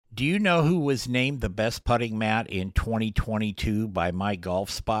Do you know who was named the best putting mat in 2022 by My Golf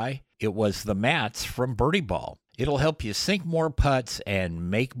Spy? It was the mats from Birdie Ball. It'll help you sink more putts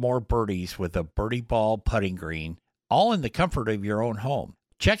and make more birdies with a Birdie Ball putting green, all in the comfort of your own home.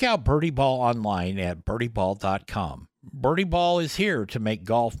 Check out Birdie Ball online at birdieball.com. Birdie Ball is here to make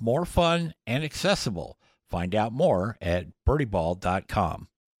golf more fun and accessible. Find out more at birdieball.com.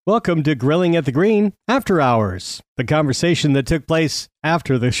 Welcome to Grilling at the Green After Hours, the conversation that took place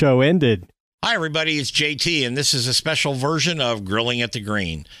after the show ended. Hi, everybody. It's JT, and this is a special version of Grilling at the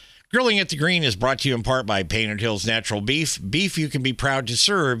Green. Grilling at the Green is brought to you in part by Painted Hills Natural Beef. Beef you can be proud to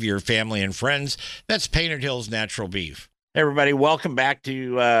serve your family and friends. That's Painted Hills Natural Beef. Hey, everybody. Welcome back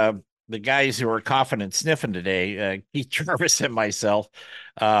to the guys who are coughing and sniffing today, Keith Jarvis and myself.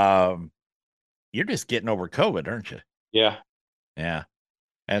 You're just getting over COVID, aren't you? Yeah. Yeah.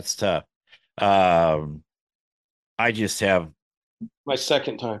 That's tough. I just have my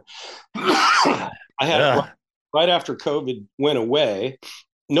second time. I had it right after COVID went away.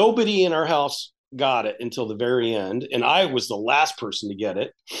 Nobody in our house got it until the very end, and I was the last person to get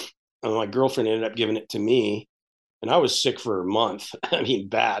it. And my girlfriend ended up giving it to me, and I was sick for a month. I mean,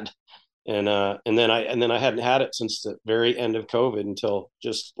 bad. And then I hadn't had it since the very end of COVID until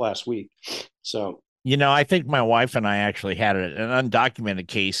just last week. So. You know, I think my wife and I actually had it, an undocumented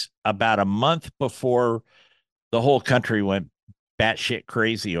case, about a month before the whole country went batshit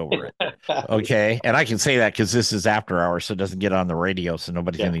crazy over it. Okay. And I can say that because this is after hours, so it doesn't get on the radio, so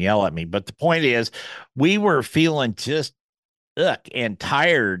nobody's going to yell at me. But the point is, we were feeling just and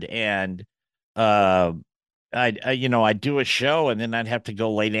tired. And I'd do a show and then I'd have to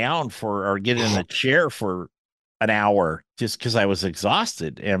go lay down or get in a chair for an hour just because I was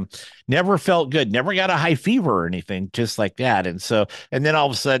exhausted and never felt good, never got a high fever or anything, just like that. And then all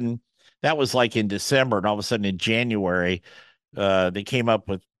of a sudden, that was like in December, and all of a sudden in January, they came up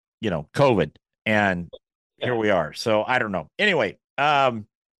with, COVID, and here we are. So I don't know. Anyway, you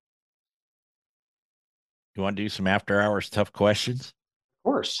want to do some after hours tough questions? Of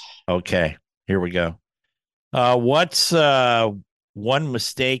course. Okay, here we go. What's one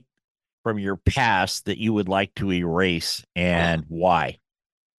mistake from your past that you would like to erase, and why?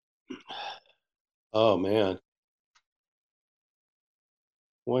 Oh, man.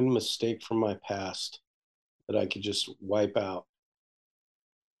 One mistake from my past that I could just wipe out.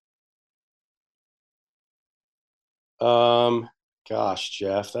 Gosh,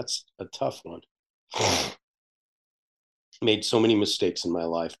 Jeff, that's a tough one. Made so many mistakes in my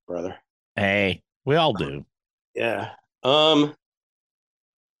life, brother. Hey, we all do. Yeah.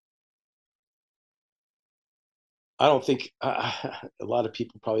 I don't think a lot of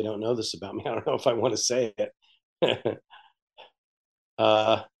people probably don't know this about me. I don't know if I want to say it.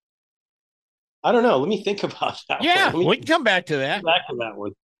 I don't know. Let me think about that. Yeah, we can come back to that. Back to that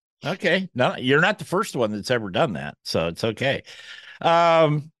one. Okay. No, you're not the first one that's ever done that, so it's okay.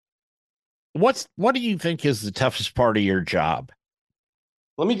 What do you think is the toughest part of your job?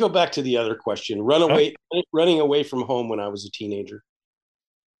 Let me go back to the other question. Running away from home when I was a teenager.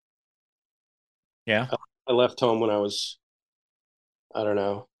 Yeah. I left home when I was, I don't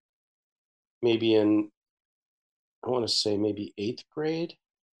know, I want to say maybe 8th grade.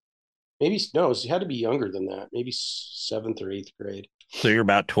 It had to be younger than that. Maybe 7th or 8th grade. So you're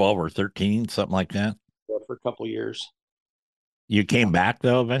about 12 or 13, something like that? Yeah, for a couple of years. You came back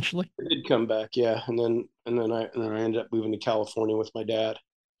though eventually? I did come back, yeah. And then I ended up moving to California with my dad.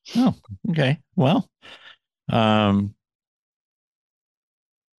 Oh, okay. Well,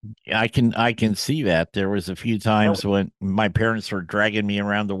 I can see that. There was a few times when my parents were dragging me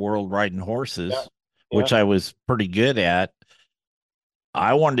around the world riding horses, which I was pretty good at.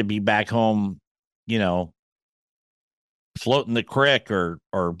 I wanted to be back home, floating the creek or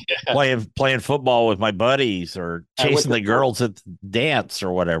playing football with my buddies or chasing the girls at the dance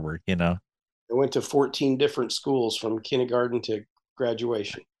or whatever, I went to 14 different schools from kindergarten to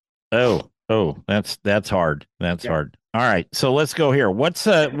graduation. Oh, that's hard. That's hard. All right. So let's go here. What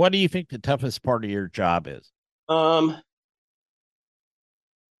do you think the toughest part of your job is? I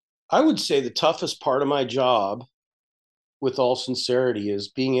would say the toughest part of my job, with all sincerity, is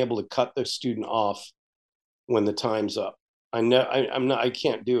being able to cut the student off when the time's up. I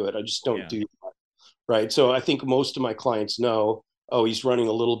can't do it. I just don't do that. Right. So I think most of my clients know, oh, he's running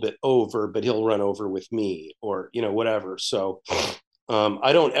a little bit over, but he'll run over with me or, whatever. So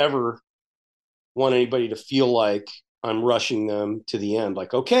I don't ever want anybody to feel like I'm rushing them to the end.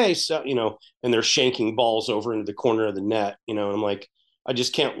 Like, okay, so, and they're shanking balls over into the corner of the net, and I'm like, I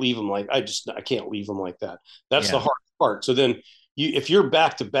just can't leave them I can't leave them like that. That's the hard part. So then if you're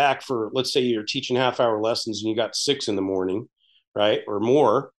back to back for, let's say you're teaching half-hour lessons and you got 6 in the morning, right, or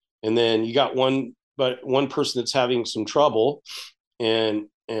more, and then you got one person that's having some trouble, and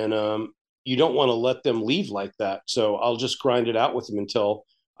you don't want to let them leave like that. So I'll just grind it out with them until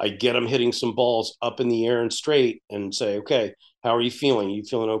I get them hitting some balls up in the air and straight, and say, okay, how are you feeling? You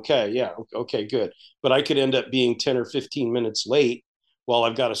feeling okay? Yeah. Okay, good. But I could end up being 10 or 15 minutes late while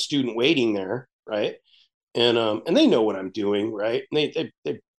I've got a student waiting there. Right. And they know what I'm doing. Right. And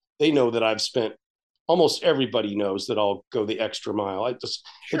they know that I've spent, almost everybody knows that I'll go the extra mile.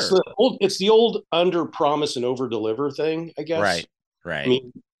 Sure. It's the old under promise and over deliver thing, I guess. Right. I Right.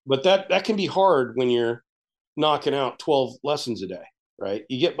 mean, but that can be hard when you're knocking out 12 lessons a day, right?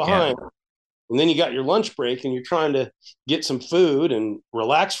 You get Yeah. behind, and then you got your lunch break, and you're trying to get some food and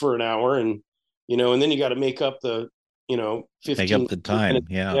relax for an hour, and then you got to make up the, Make up 15 the time. minutes.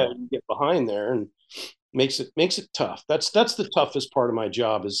 Yeah. Yeah, you get behind there, and makes it tough. That's the toughest part of my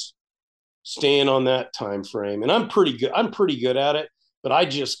job, is staying on that time frame. And I'm pretty good. I'm pretty good at it, but I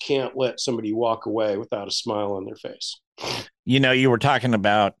just can't let somebody walk away without a smile on their face. You were talking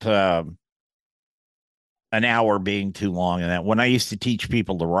about an hour being too long, and that when I used to teach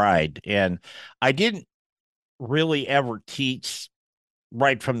people to ride, and I didn't really ever teach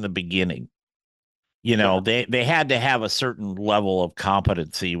right from the beginning. They had to have a certain level of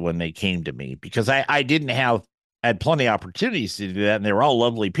competency when they came to me, because I didn't have I had plenty of opportunities to do that, and they were all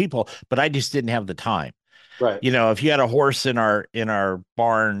lovely people, but I just didn't have the time. Right. If you had a horse in our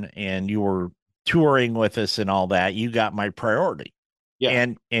barn and you were touring with us and all that, you got my priority. Yeah.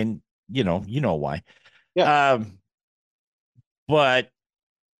 And you know why. Yeah. Um, but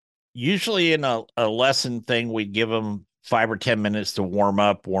usually in a lesson thing, we'd give them 5 or 10 minutes to warm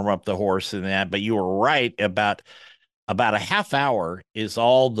up the horse and that. But you were right about a half hour is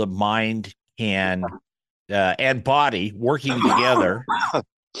all the mind can and body working together.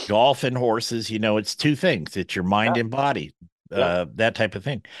 Golf and horses, it's two things. It's your mind and body, Yeah. that type of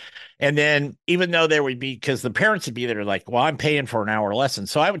thing. And then even though there would be, because the parents would be there like, well, I'm paying for an hour lesson.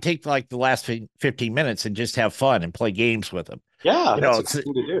 So I would take like the last 15 minutes and just have fun and play games with them. Yeah. You That's know, a good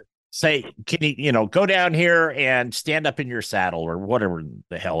thing to do. say, can go down here and stand up in your saddle or whatever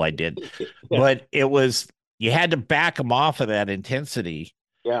the hell I did. Yeah. But you had to back them off of that intensity.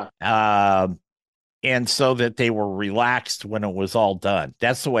 Yeah. And so that they were relaxed when it was all done.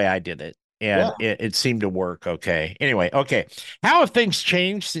 That's the way I did it. Yeah. And it seemed to work. Okay. Anyway, okay. How have things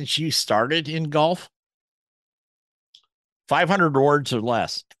changed since you started in golf? 500 words or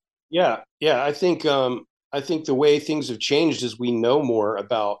less. Yeah. Yeah. I think the way things have changed is we know more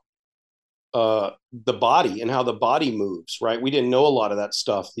about the body and how the body moves, right? We didn't know a lot of that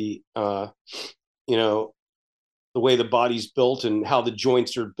stuff. You know, the way the body's built and how the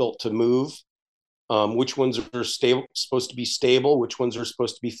joints are built to move. Which ones are supposed to be stable, which ones are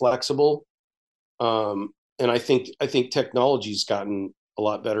supposed to be flexible. And I think technology's gotten a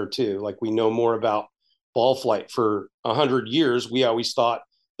lot better too. Like, we know more about ball flight. For 100 years, we always thought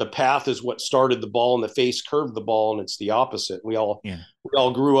the path is what started the ball and the face curved the ball, and it's the opposite. Yeah. We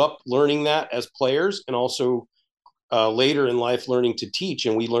all grew up learning that as players, and also later in life learning to teach,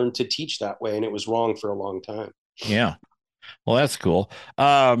 and we learned to teach that way, and it was wrong for a long time. Yeah. Well, that's cool.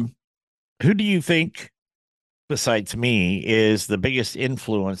 Who do you think, besides me, is the biggest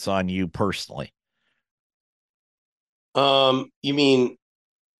influence on you personally? You mean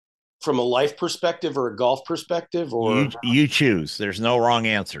from a life perspective or a golf perspective, or You choose. There's no wrong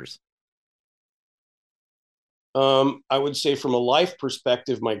answers. I would say from a life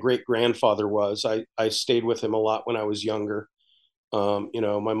perspective, my great grandfather was. I stayed with him a lot when I was younger. My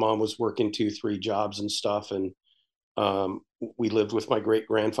mom was working 2, 3 jobs and stuff, and we lived with my great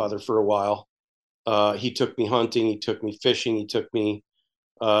grandfather for a while. He took me hunting, he took me fishing, he took me,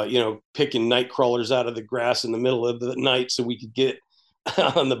 picking night crawlers out of the grass in the middle of the night so we could get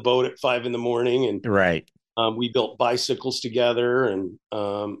on the boat at 5 in the morning, and Right. we built bicycles together, and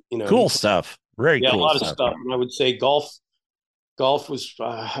Cool stuff. Very yeah, a cool lot of stuff. stuff. And I would say golf was,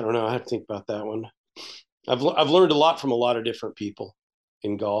 I don't know, I have to think about that one. I've learned a lot from a lot of different people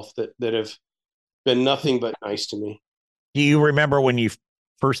in golf that have been nothing but nice to me. Do you remember when you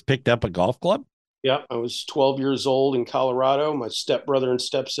first picked up a golf club? Yeah, I was 12 years old in Colorado. My stepbrother and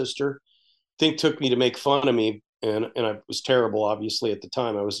stepsister took me to make fun of me, and I was terrible, obviously, at the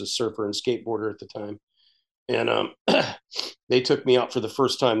time. I was a surfer and skateboarder at the time, and they took me out for the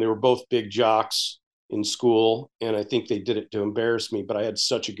first time. They were both big jocks in school, and I think they did it to embarrass me. But I had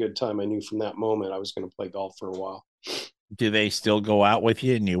such a good time. I knew from that moment I was going to play golf for a while. Do they still go out with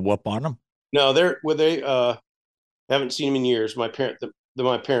you and you whoop on them? No, they haven't seen him in years. My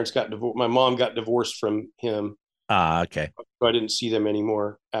parents got divorced. My mom got divorced from him, Ah, okay. so I didn't see them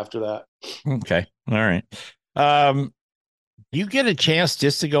anymore after that. Okay. All right. Um, You get a chance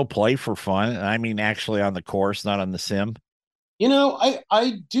just to go play for fun. I mean, actually on the course, not on the sim.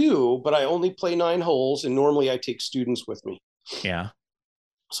 I do, but I only play 9 holes, and normally I take students with me. Yeah.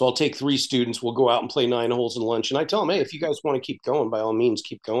 So I'll take 3 students. We'll go out and play 9 holes and lunch. And I tell them, hey, if you guys want to keep going, by all means,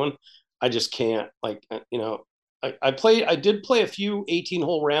 keep going. I just can't. I did play a few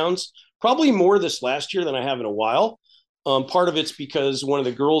 18-hole rounds, probably more this last year than I have in a while. Part of it's because one of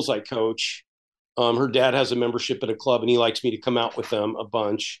the girls I coach, her dad has a membership at a club, and he likes me to come out with them a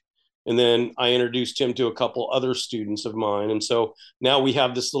bunch. And then I introduced him to a couple other students of mine. And so now we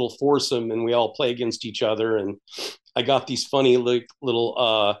have this little foursome, and we all play against each other. And I got these funny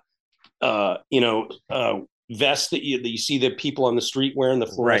little vests that you see the people on the street wearing, the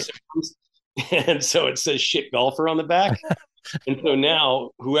fluorescent ones. And so it says shit golfer on the back. And so now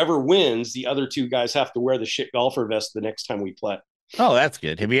whoever wins, the other 2 guys have to wear the shit golfer vest the next time we play. Oh, that's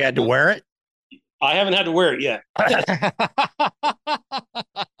good. Have you had to wear it? I haven't had to wear it yet.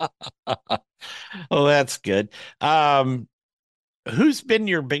 Oh, that's good. Who's been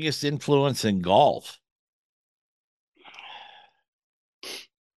your biggest influence in golf?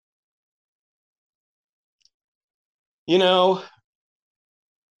 You know,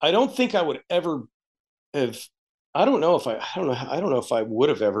 I don't think I would ever have. I don't know if I would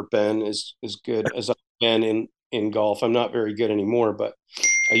have ever been as good as I've been in golf. I'm not very good anymore, but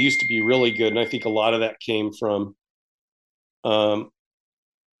I used to be really good, and I think a lot of that came from um,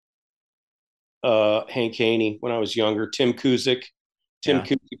 Hank Haney when I was younger. Tim Kuzik. Tim Yeah.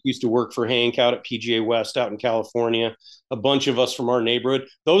 Kuzik used to work for Hank out at PGA West out in California. A bunch of us from our neighborhood.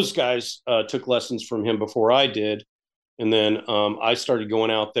 Those guys took lessons from him before I did, and then I started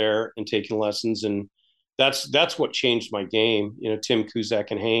going out there and taking lessons, and that's what changed my game. Tim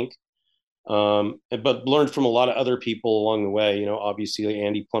Kuzak and Hank, but learned from a lot of other people along the way. Obviously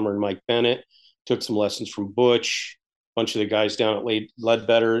Andy Plummer and Mike Bennett. Took some lessons from Butch, a bunch of the guys down at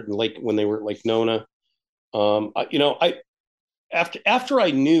Ledbetter and Lake when they were at Lake Nona. I after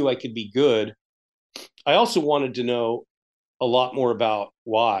I knew I could be good, I also wanted to know a lot more about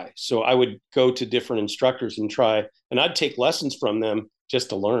why. So I would go to different instructors and try, and I'd take lessons from them just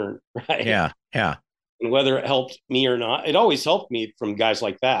to learn, right? Yeah. Yeah. And whether it helped me or not, it always helped me from guys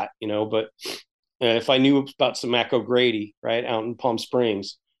like that. But if I knew about some Mac O'Grady, right, out in Palm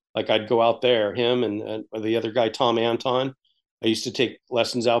Springs, like I'd go out there, him and the other guy, Tom Anton. I used to take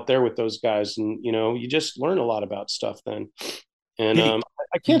lessons out there with those guys, and you just learn a lot about stuff then. And Did,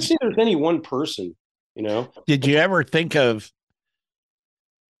 I can't say there's any one person, did you ever think of,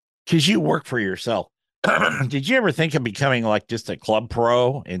 because you work for yourself, did you ever think of becoming like just a club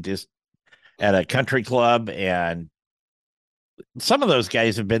pro and just at a country club? And some of those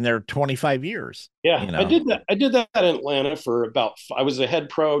guys have been there 25 years. Yeah, I did that. I did that in Atlanta for I was the head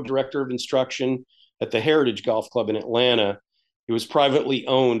pro director of instruction at the Heritage Golf Club in Atlanta. It was privately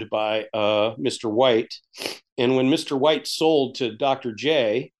owned by Mr. White. And when Mr. White sold to Dr.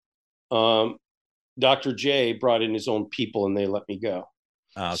 J, Dr. J brought in his own people and they let me go.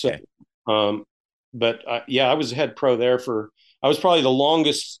 Oh, So, okay. but I was a head pro there I was probably the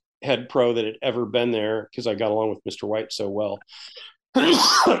longest head pro that had ever been there because I got along with Mr. White so well.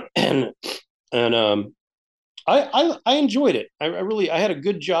 and I enjoyed it. I had a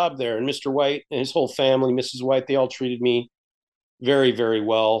good job there, and Mr. White and his whole family, Mrs. White, they all treated me very, very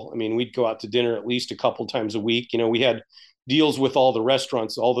well. I mean, we'd go out to dinner at least a couple times a week. We had deals with all the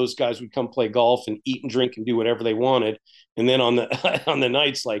restaurants. All those guys would come play golf and eat and drink and do whatever they wanted. And then on the on the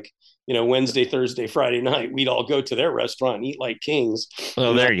nights like Wednesday, Thursday, Friday night, we'd all go to their restaurant and eat like kings.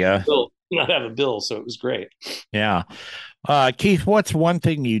 Oh, there you go. Not have a bill, so it was great. Yeah. Keith, what's one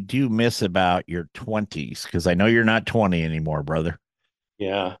thing you do miss about your 20s? Because I know you're not 20 anymore, brother.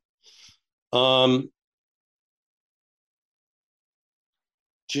 Yeah.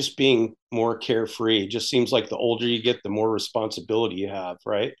 Just being more carefree. Just seems like the older you get, the more responsibility you have,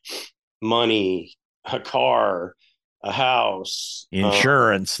 right? Money, a car, a house,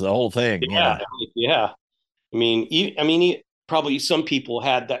 insurance, the whole thing. Yeah. I mean, probably some people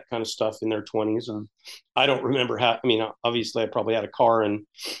had that kind of stuff in their 20s, and I don't remember how. I mean, obviously, I probably had a car and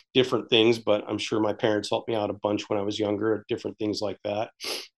different things, but I'm sure my parents helped me out a bunch when I was younger, different things like that.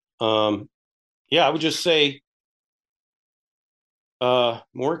 Yeah, I would just say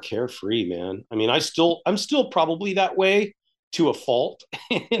more carefree, man. I mean, I'm still probably that way to a fault.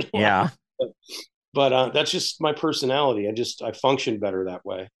 Yeah. But that's just my personality. I function better that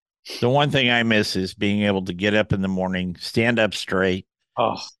way. The one thing I miss is being able to get up in the morning, stand up straight.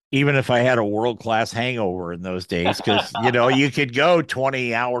 Oh, Even if I had a world-class hangover in those days, because you could go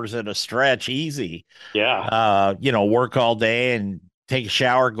 20 hours at a stretch easy. yeah. Work all day and take a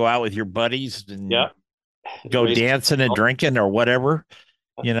shower, go out with your buddies and Yeah. go Raise, dancing and drinking or whatever,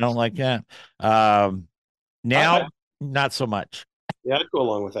 like that. Um, I, now, not so much. yeah, I'd go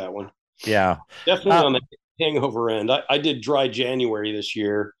along with that one. Yeah. Definitely Uh, on the hangover end. I did dry January this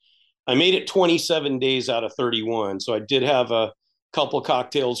year. I made it 27 days out of 31. So I did have a couple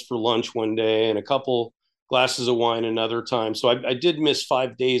cocktails for lunch one day and a couple glasses of wine another time. So I did miss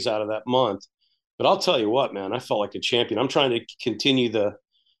 5 days out of that month. But I'll tell you what, man, I felt like a champion. I'm trying to continue the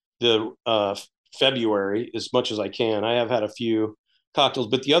February as much as I can. I have had a few cocktails,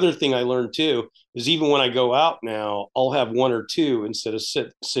 but the other thing I learned too is even when I go out now, I'll have one or two instead of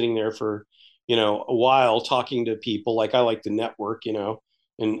sitting there for a while talking to people. Like I like to network,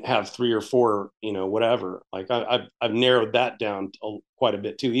 and have three or four, whatever. Like I've narrowed that down quite a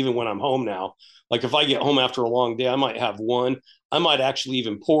bit too. Even when I'm home now, like if I get home after a long day, I might have one. I might actually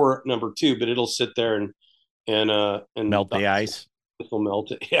even pour number two, but it'll sit there and melt the ice. will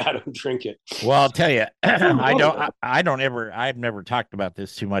melt it. Yeah, I don't drink it. Well, I'll tell you, I don't ever, I've never talked about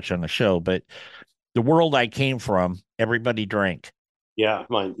this too much on the show, but the world I came from, everybody drank. Yeah,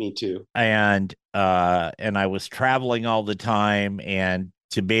 me too. And I was traveling all the time, and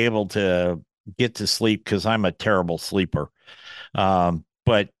to be able to get to sleep, because I'm a terrible sleeper.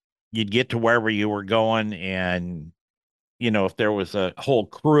 But you'd get to wherever you were going, and if there was a whole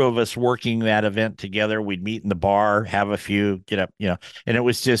crew of us working that event together, we'd meet in the bar, have a few, get up, and it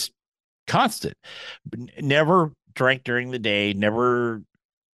was just constant. Never drank during the day, never,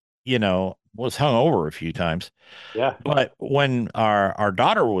 was hung over a few times. Yeah, But when our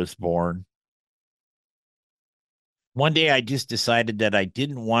daughter was born, one day I just decided that I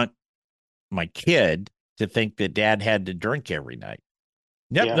didn't want my kid to think that dad had to drink every night.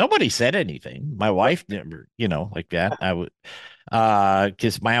 yeah, Nobody said anything. My wife never, like that. I would,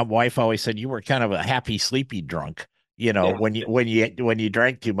 because my wife always said you were kind of a happy, sleepy drunk. yeah, When you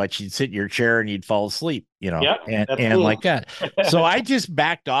drank too much, you'd sit in your chair and you'd fall asleep. yeah. That's And me. like that. So I just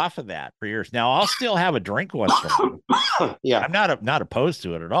backed off of that for years. Now I'll still have a drink once in a while. Yeah, I'm not opposed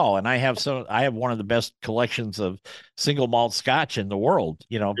to it at all. And I have one of the best collections of single malt scotch in the world.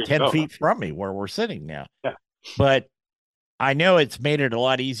 there you 10 go. feet from me where we're sitting now. Yeah, But I know it's made it a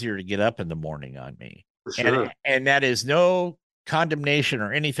lot easier to get up in the morning on me. for And sure. and that is no condemnation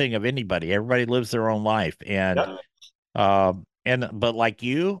or anything of anybody. Everybody lives their own life. Yeah, But like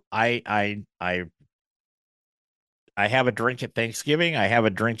you, I have a drink at Thanksgiving. I have a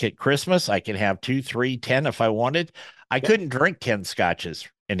drink at Christmas. I can have 2, 3, 10 if I wanted. I yeah. couldn't drink 10 scotches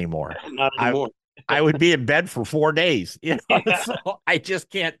anymore. Not I anymore. I would be in bed for 4 days. Yeah, So I just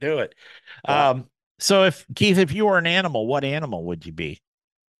can't do it. yeah. So if Keith, if you were an animal, what animal would you be?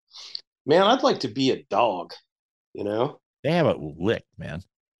 Man, I'd like to be a dog. You know? They have it licked, man. Not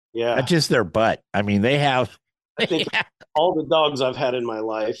Yeah, just their butt. I mean, they have. I think all the dogs I've had in my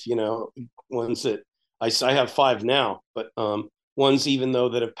life, ones that I have five now, but ones even though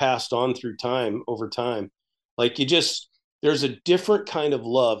that have passed on through time over time, like there's a different kind of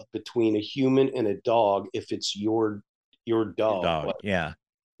love between a human and a dog if it's your Your dog. dog. Like, Yeah.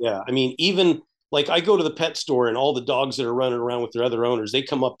 yeah, I mean, even like I go to the pet store and all the dogs that are running around with their other owners, they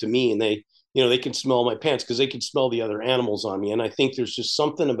come up to me and they can smell my pants because they can smell the other animals on me. And I think there's just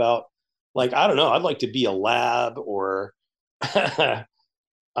something about like, I don't know, I'd like to be a lab or I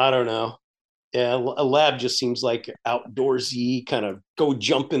don't know. Yeah, a lab just seems like outdoorsy, kind of go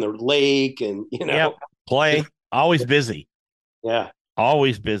jump in the lake and, Yep. Play. Always busy. yeah,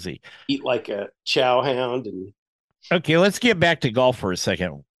 Always busy. eat like a chow hound and Okay, let's get back to golf for a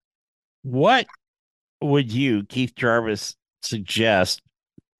second. What would you, Keith Jarvis, suggest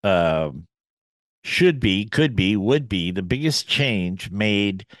um, should be, could be, would be the biggest change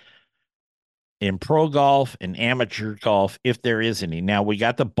made in pro golf and amateur golf, if there is any? Now we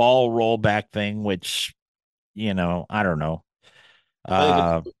got the ball rollback thing, which I don't know. I think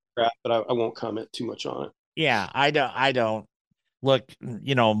Uh, it's crap, but I won't comment too much on it. yeah, I don't look.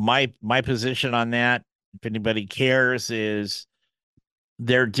 My position on that, if anybody cares, is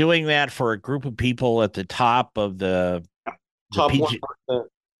they're doing that for a group of people at the top of the Top PG. 1%,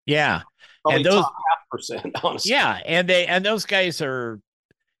 Yeah, and probably top those, 0.5%, honestly. yeah, and those guys are.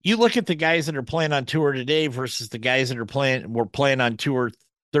 You look at the guys that are playing on tour today versus the guys that were playing on tour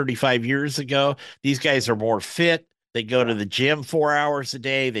 35 years ago. These guys are more fit. They go to Yeah, the gym 4 hours a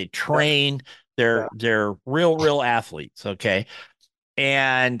day. They yeah, train. yeah, They're real athletes. Okay.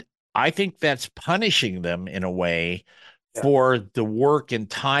 And I think that's punishing them in a way yeah. for the work and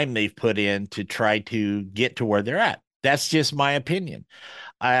time they've put in to try to get to where they're at. That's just my opinion.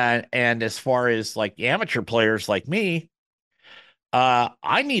 And as far as like amateur players like me,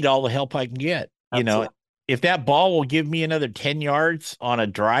 I need all the help I can get. Absolutely. If that ball will give me another 10 yards on a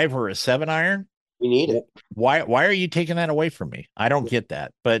drive or a 7 iron, We need it. Why are you taking that away from me? I don't get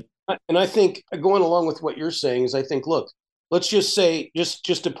that. But And I think going along with what you're saying is, I think, look, let's just say,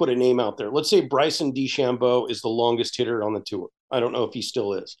 just to put a name out there, let's say Bryson DeChambeau is the longest hitter on the tour. I don't know if he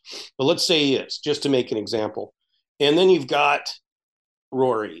still is, but let's say he is, just to make an example. And then you've got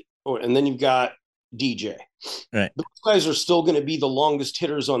Rory, and then you've got DJ. right. Those guys are still going to be the longest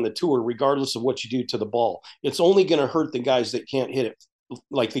hitters on the tour, regardless of what you do to the ball. It's only going to hurt the guys that can't hit it,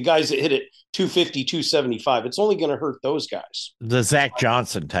 like the guys that hit it 250, 275. It's only going to hurt those guys. The Zach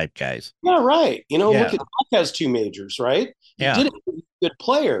Johnson type guys. Yeah, right. Yeah. Look at Zach has 2 majors, right? He Yeah. did it. He's a good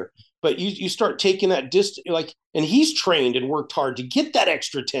player, but you start taking that distance, like, and he's trained and worked hard to get that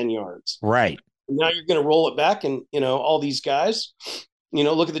extra 10 yards. Right. Now you're going to roll it back, and all these guys,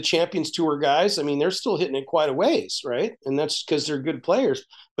 look at the Champions Tour guys. I mean, they're still hitting it quite a ways, right? And that's because they're good players.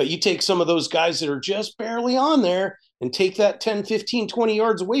 But you take some of those guys that are just barely on there and take that 10, 15, 20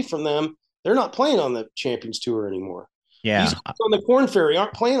 yards away from them, they're not playing on the Champions Tour anymore. Yeah. These guys on the Corn Ferry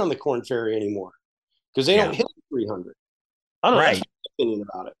aren't playing on the Corn Ferry anymore because they don't hit 300. I don't know. That's my opinion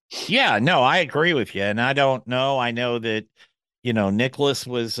about it. Yeah, no, I agree with you. And I don't know. I know that, Nicholas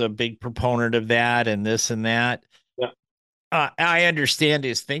was a big proponent of that and this and that. Yeah. I understand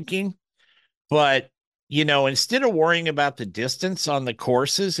his thinking, but, instead of worrying about the distance on the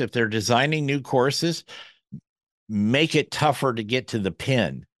courses, if they're designing new courses, make it tougher to get to the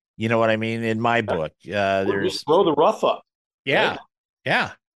pin. You know what I mean? In my book, there's throw the rough up. Yeah. Right?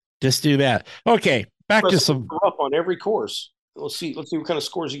 Yeah. Just do that. Okay. Back to some rough on every course. Let's see what kind of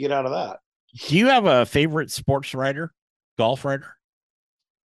scores you get out of that. Do you have a favorite sports writer, golf writer?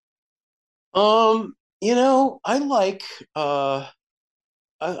 I like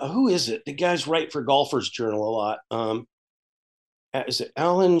who is it? The guy's write for Golfers Journal a lot. Is it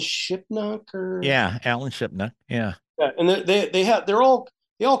Alan Shipnuck or? Yeah, Alan Shipnuck. Yeah. And they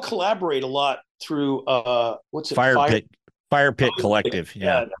all collaborate a lot through what's it? Fire Pit Collective.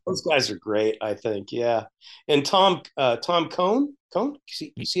 Yeah. Those guys are great, I think. Yeah. And Tom Cone?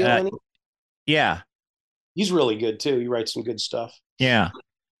 See how many? Yeah. He's really good too. He writes some good stuff. Yeah.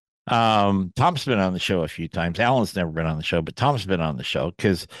 Tom's been on the show a few times. Alan's never been on the show, but Tom's been on the show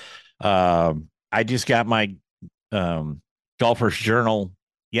because I just got my Golfers Journal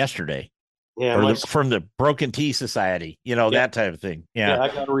yesterday. Yeah, from the Broken Tea Society, that type of thing. Yeah, I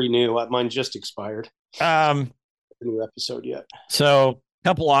got to renew. Mine just expired. New episode yet. So a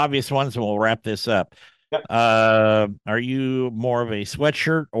couple obvious ones, and we'll wrap this up. Yep. Are you more of a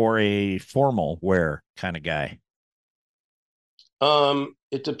sweatshirt or a formal wear kind of guy?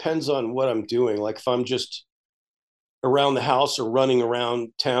 It depends on what I'm doing. Like if I'm just around the house or running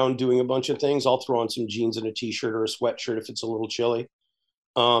around town doing a bunch of things, I'll throw on some jeans and a t-shirt or a sweatshirt if it's a little chilly.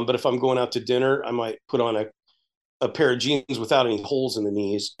 But if I'm going out to dinner, I might put on a pair of jeans without any holes in the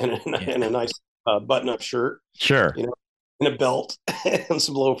knees and a nice button-up shirt. Sure. And a belt and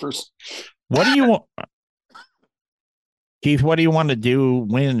some loafers. What do you want, Keith? What do you want to do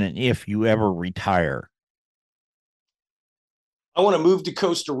when and if you ever retire? I want to move to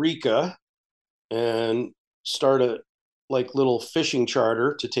Costa Rica and start a little fishing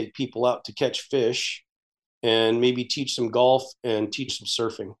charter to take people out to catch fish and maybe teach some golf and teach some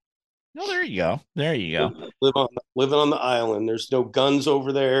surfing. Oh, there you go. There you go. Living on the island. There's no guns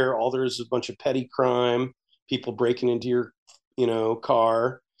over there. All there is a bunch of petty crime, people breaking into your,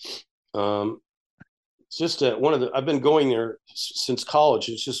 car. It's just I've been going there since college.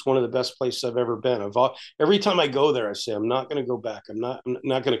 It's just one of the best places I've ever been. Every time I go there, I say, I'm not going to go back. I'm not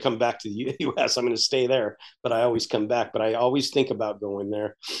going to come back to the U.S. I'm going to stay there, but I always come back. But I always think about going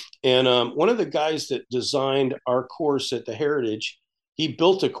there. And one of the guys that designed our course at the Heritage, he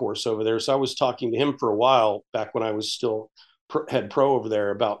built a course over there. So I was talking to him for a while back when I was still head pro over there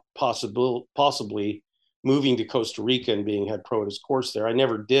about possibly moving to Costa Rica and being head pro at his course there. I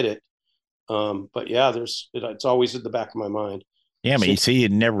never did it. But yeah, it's always at the back of my mind. Yeah, but you see, you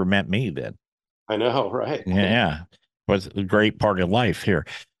never met me then. I know, right? Yeah. Was a great part of life here.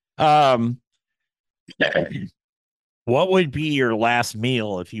 What would be your last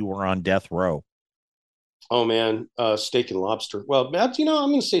meal if you were on death row? Oh man, steak and lobster. Well, I'm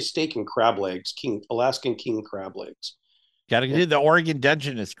going to say steak and crab legs, Alaskan king crab legs. Got to do the Oregon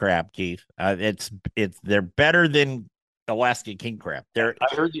Dungeness crab, Keith. They're better than Alaskan king crab. I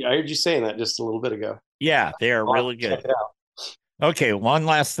heard you saying that just a little bit ago. Yeah, they are really good. Okay, one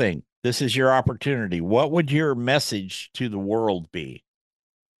last thing. This is your opportunity. What would your message to the world be?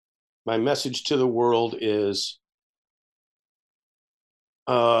 My message to the world is,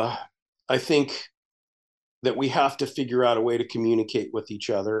 I think that we have to figure out a way to communicate with each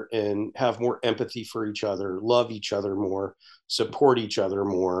other and have more empathy for each other, love each other more, support each other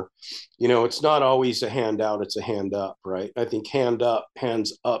more. It's not always a handout, it's a hand up, right? I think hands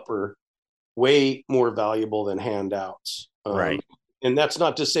up are way more valuable than handouts. Right. And that's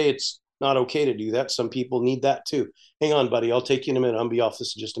not to say it's not okay to do that. Some people need that too. Hang on, buddy. I'll take you in a minute. I'll be off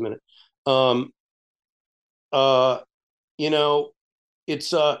this in just a minute. You know,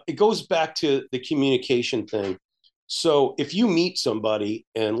 it goes back to the communication thing. So if you meet somebody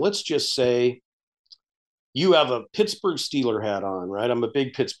and let's just say you have a Pittsburgh Steeler hat on, right? I'm a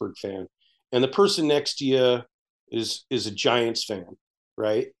big Pittsburgh fan, and the person next to you is a Giants fan,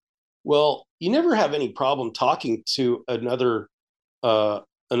 right? Well, you never have any problem talking to another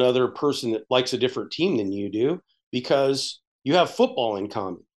person that likes a different team than you do because you have football in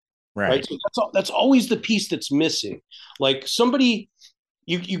common, right? Right. So that's always the piece that's missing. Like somebody,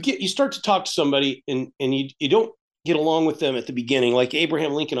 you start to talk to somebody and you don't get along with them at the beginning. Like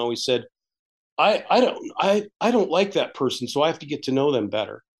Abraham Lincoln always said, I don't like that person, so I have to get to know them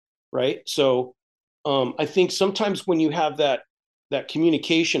better, right? So I think sometimes when you have that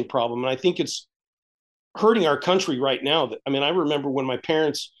communication problem, and I think it's hurting our country right now. I mean, I remember when my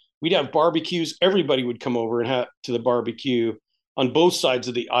parents, we'd have barbecues, everybody would come over and have to the barbecue on both sides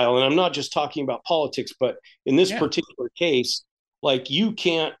of the aisle. And I'm not just talking about politics, but in this particular case, like you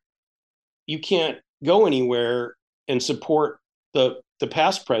can't go anywhere and support the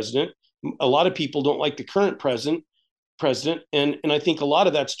past president. A lot of people don't like the current president. And I think a lot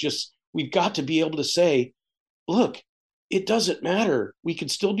of that's just, we've got to be able to say, look, it doesn't matter. We could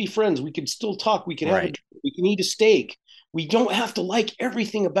still be friends. We could still talk. We can we can eat a steak. We don't have to like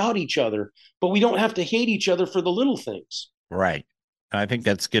everything about each other, but we don't have to hate each other for the little things. Right. I think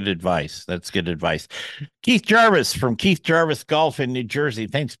that's good advice. That's good advice. Keith Jarvis from Keith Jarvis Golf in New Jersey.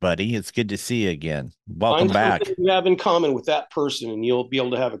 Thanks, buddy. It's good to see you again. Welcome back. You have in common with that person, and you'll be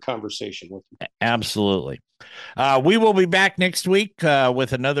able to have a conversation with them. Absolutely. We will be back next week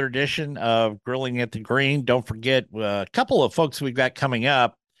with another edition of Grilling at the Green. Don't forget a couple of folks we've got coming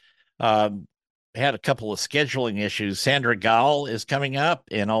up. Had a couple of scheduling issues. Sandra Gall is coming up,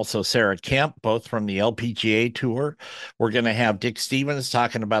 and also Sarah Kemp, both from the LPGA Tour. We're going to have Dick Stevens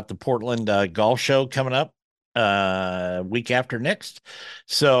talking about the Portland Golf Show coming up week after next.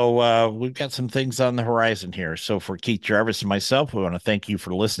 So we've got some things on the horizon here. So for Keith Jarvis and myself, we want to thank you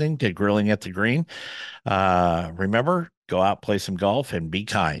for listening to Grilling at the Green. Remember, go out, play some golf, and be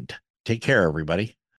kind. Take care, everybody.